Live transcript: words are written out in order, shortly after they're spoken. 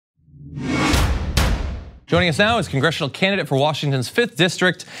Joining us now is congressional candidate for Washington's 5th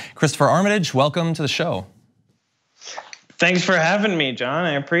District, Christopher Armitage. Welcome to the show. Thanks for having me, John.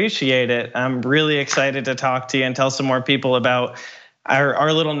 I appreciate it. I'm really excited to talk to you and tell some more people about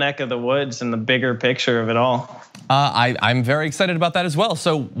our little neck of the woods and the bigger picture of it all. I'm very excited about that as well.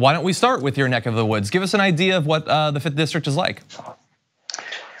 So why don't we start with your neck of the woods? Give us an idea of what the 5th District is like.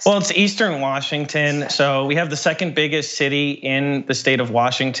 Well, it's Eastern Washington, so we have the second biggest city in the state of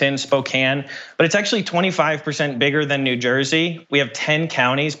Washington, Spokane, but it's actually 25% bigger than New Jersey. We have 10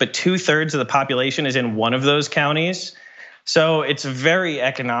 counties, but 2/3 of the population is in one of those counties. So it's very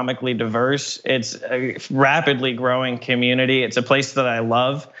economically diverse. It's a rapidly growing community. It's a place that I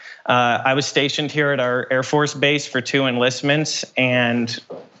love. I was stationed here at our Air Force base for 2 enlistments, and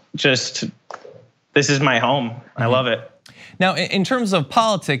this is my home. I love it. Now, in terms of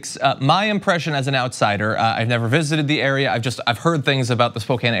politics, my impression as an outsider, I've never visited the area, I've heard things about the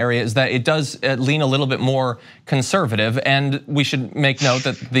Spokane area, is that it does lean a little bit more conservative, and we should make note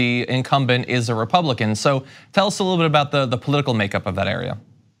that the incumbent is a Republican. So tell us a little bit about the political makeup of that area.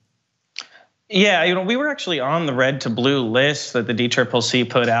 Yeah, we were actually on the red to blue list that the DCCC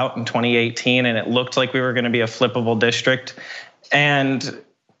put out in 2018, and it looked like we were gonna be a flippable district. And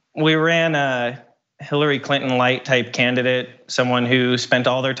we ran a Hillary Clinton light type candidate, someone who spent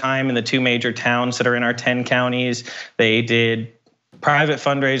all their time in the 2 major towns that are in our 10 counties. They did private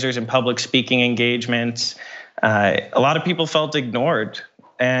fundraisers and public speaking engagements. A lot of people felt ignored,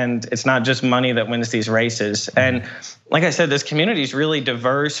 and it's not just money that wins these races. And like I said, this community is really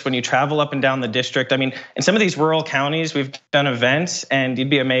diverse. When you travel up and down the district, I mean, in some of these rural counties, we've done events, and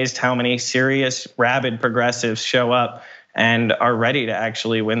you'd be amazed how many serious, rabid progressives show up and are ready to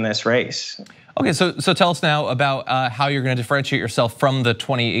actually win this race. Okay, so tell us now about how you're going to differentiate yourself from the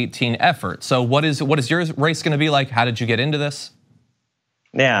 2018 effort. So what is your race going to be like? How did you get into this?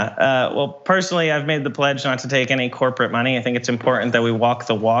 Yeah, well, personally, I've made the pledge not to take any corporate money. I think it's important that we walk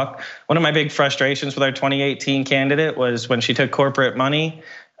the walk. One of my big frustrations with our 2018 candidate was when she took corporate money.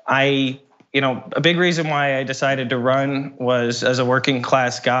 A big reason why I decided to run was, as a working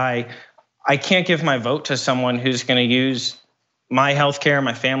class guy, I can't give my vote to someone who's going to use my healthcare,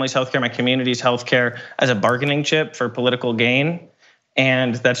 my family's healthcare, my community's healthcare as a bargaining chip for political gain.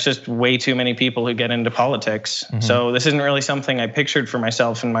 And that's just way too many people who get into politics. So this isn't really something I pictured for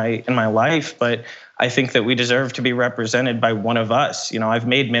myself in my life, but I think that we deserve to be represented by one of us. I've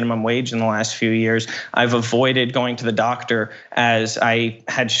made minimum wage in the last few years. I've avoided going to the doctor as I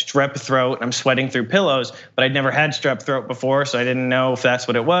had strep throat. I'm sweating through pillows, but I'd never had strep throat before, so I didn't know if that's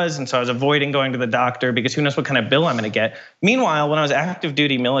what it was. And so I was avoiding going to the doctor because who knows what kind of bill I'm gonna get. Meanwhile, when I was active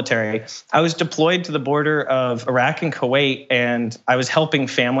duty military, I was deployed to the border of Iraq and Kuwait, and I was helping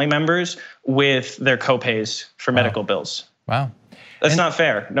family members with their copays for medical bills. Wow. That's not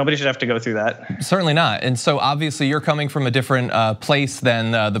fair. Nobody should have to go through that. Certainly not. And so obviously you're coming from a different place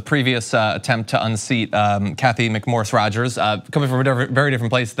than the previous attempt to unseat Cathy McMorris Rodgers, coming from a very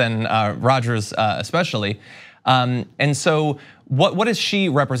different place than Rodgers especially. And so what is she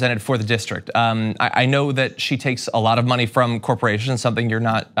represented for the district? I know that she takes a lot of money from corporations, something you're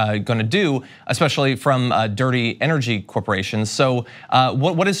not gonna do, especially from dirty energy corporations. So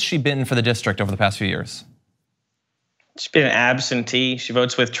what has she been for the district over the past few years? She's been an absentee. She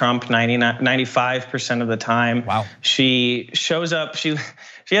votes with Trump 95% of the time. Wow. She shows up, she's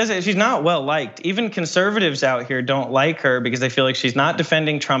not well liked. Even conservatives out here don't like her because they feel like she's not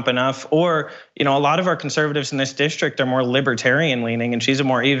defending Trump enough, or a lot of our conservatives in this district are more libertarian leaning and she's a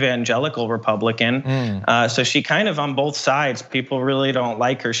more evangelical Republican. So she kind of on both sides, people really don't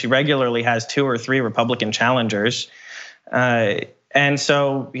like her. She regularly has 2 or 3 Republican challengers. And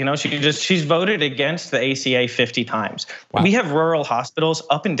so, she's voted against the ACA 50 times. Wow. We have rural hospitals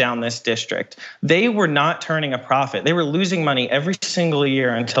up and down this district. They were not turning a profit. They were losing money every single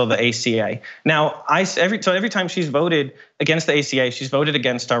year until the ACA. Now, every time she's voted against the ACA, she's voted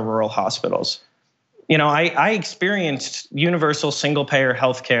against our rural hospitals. I experienced universal single payer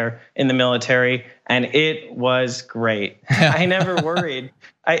healthcare in the military, and it was great. I never worried.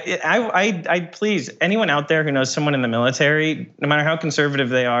 I please, anyone out there who knows someone in the military, no matter how conservative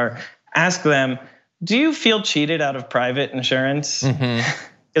they are, ask them, do you feel cheated out of private insurance?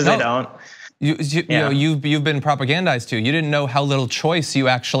 Because they don't. You've been propagandized to. You didn't know how little choice you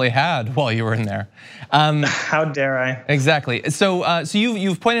actually had while you were in there. How dare I? Exactly. So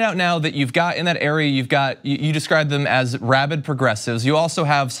you've pointed out now that you've got in that area, you described them as rabid progressives. You also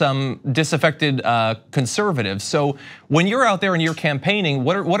have some disaffected conservatives. So when you're out there and you're campaigning,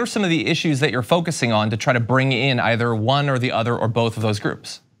 what are some of the issues that you're focusing on to try to bring in either one or the other or both of those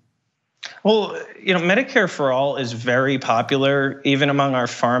groups? Well, Medicare for all is very popular, even among our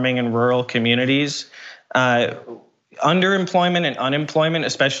farming and rural communities. Underemployment and unemployment,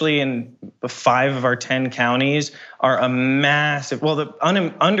 especially in 5 of our 10 counties, are a massive, well, the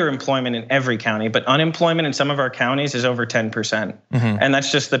underemployment in every county, but unemployment in some of our counties is over 10%. And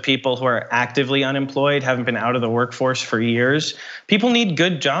that's just the people who are actively unemployed, haven't been out of the workforce for years. People need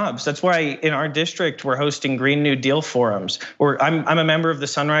good jobs. That's why in our district, we're hosting Green New Deal forums. I'm a member of the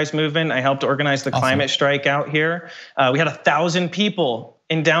Sunrise Movement. I helped organize the climate strike out here. We had 1,000 people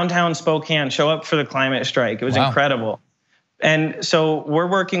in downtown Spokane show up for the climate strike. It was incredible. And so we're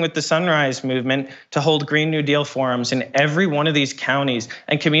working with the Sunrise Movement to hold Green New Deal forums in every one of these counties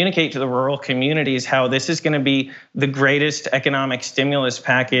and communicate to the rural communities how this is going to be the greatest economic stimulus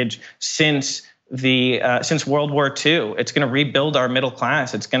package since World War II. It's going to rebuild our middle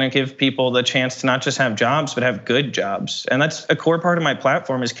class. It's going to give people the chance to not just have jobs, but have good jobs. And that's a core part of my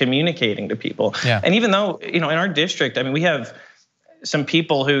platform, is communicating to people. And even though, in our district, I mean, we have some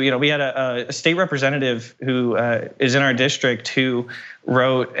people who, we had a state representative who is in our district who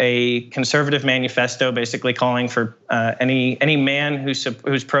wrote a conservative manifesto basically calling for any man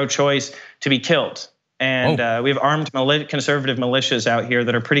who's pro-choice to be killed. And we have armed conservative militias out here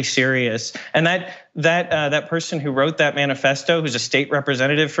that are pretty serious. And that person who wrote that manifesto, who's a state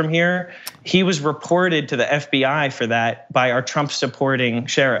representative from here, he was reported to the FBI for that by our Trump-supporting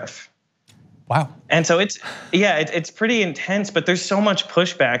sheriff. Wow. And so it's pretty intense, but there's so much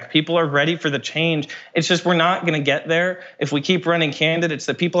pushback. People are ready for the change. It's just we're not going to get there if we keep running candidates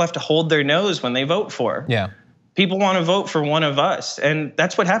that people have to hold their nose when they vote for. People want to vote for one of us. And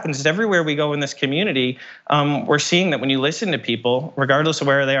that's what happens is everywhere we go in this community, we're seeing that when you listen to people, regardless of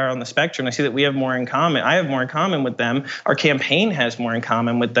where they are on the spectrum, I see that we have more in common. I have more in common with them. Our campaign has more in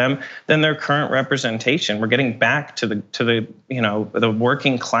common with them than their current representation. We're getting back to the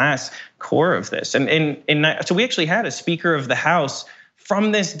working class core of this. So we actually had a Speaker of the House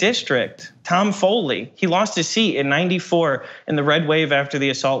from this district, Tom Foley. He lost his seat in '94 in the red wave after the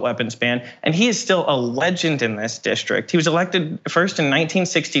assault weapons ban, and he is still a legend in this district. He was elected first in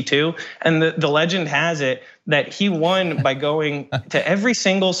 1962, and the legend has it that he won by going to every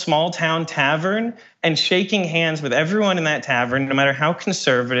single small town tavern and shaking hands with everyone in that tavern, no matter how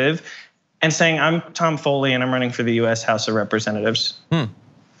conservative, and saying, "I'm Tom Foley and I'm running for the US House of Representatives." Well,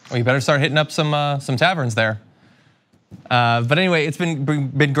 you better start hitting up some taverns there. But anyway, it's been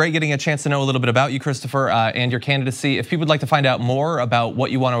great getting a chance to know a little bit about you, Christopher, and your candidacy. If people would like to find out more about what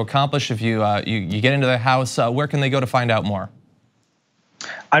you want to accomplish, if you get into the House, where can they go to find out more?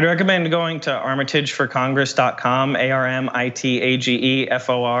 I'd recommend going to armitageforcongress.com, ARMITAGEFOR,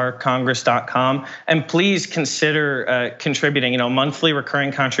 Congress.com, and please consider contributing. A monthly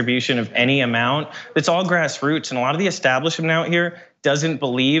recurring contribution of any amount. It's all grassroots, and a lot of the establishment out here doesn't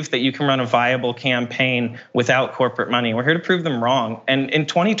believe that you can run a viable campaign without corporate money. We're here to prove them wrong. And in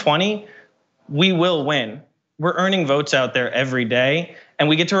 2020, we will win. We're earning votes out there every day, and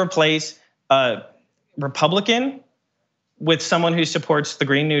we get to replace a Republican with someone who supports the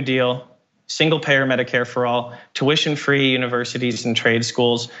Green New Deal, single-payer Medicare for all, tuition-free universities and trade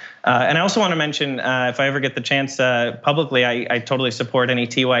schools. And I also want to mention, if I ever get the chance publicly, I totally support any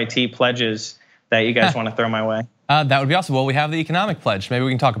TYT pledges that you guys want to throw my way. That would be awesome. Well, we have the economic pledge. Maybe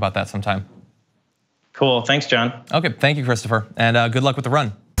we can talk about that sometime. Cool, thanks, John. Okay, thank you, Christopher, and good luck with the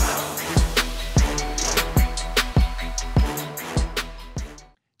run.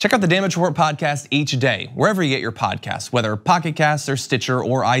 Check out the Damage Report podcast each day, wherever you get your podcasts, whether Pocket Casts or Stitcher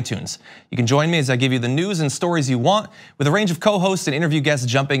or iTunes. You can join me as I give you the news and stories you want, with a range of co-hosts and interview guests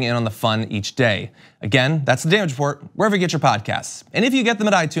jumping in on the fun each day. Again, that's the Damage Report, wherever you get your podcasts. And if you get them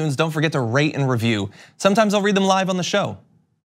at iTunes, don't forget to rate and review. Sometimes I'll read them live on the show.